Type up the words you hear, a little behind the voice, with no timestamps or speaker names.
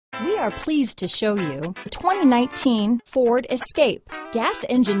We are pleased to show you the 2019 Ford Escape. Gas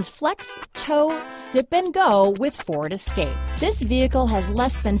engines flex, tow, sip and go with Ford Escape. This vehicle has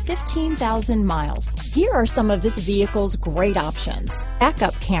less than 15,000 miles. Here are some of this vehicle's great options: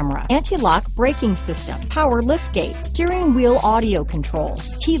 backup camera, anti-lock braking system, power liftgate, steering wheel audio controls,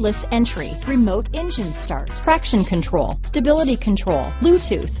 keyless entry, remote engine start, traction control, stability control,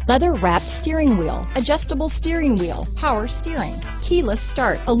 Bluetooth, leather-wrapped steering wheel, adjustable steering wheel, power steering, keyless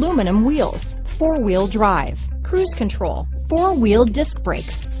start, aluminum wheels, four-wheel drive, cruise control, four-wheel disc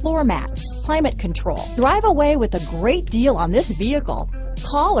brakes, floor mats, climate control. Drive away with a great deal on this vehicle.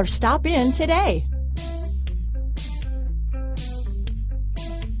 Call or stop in today.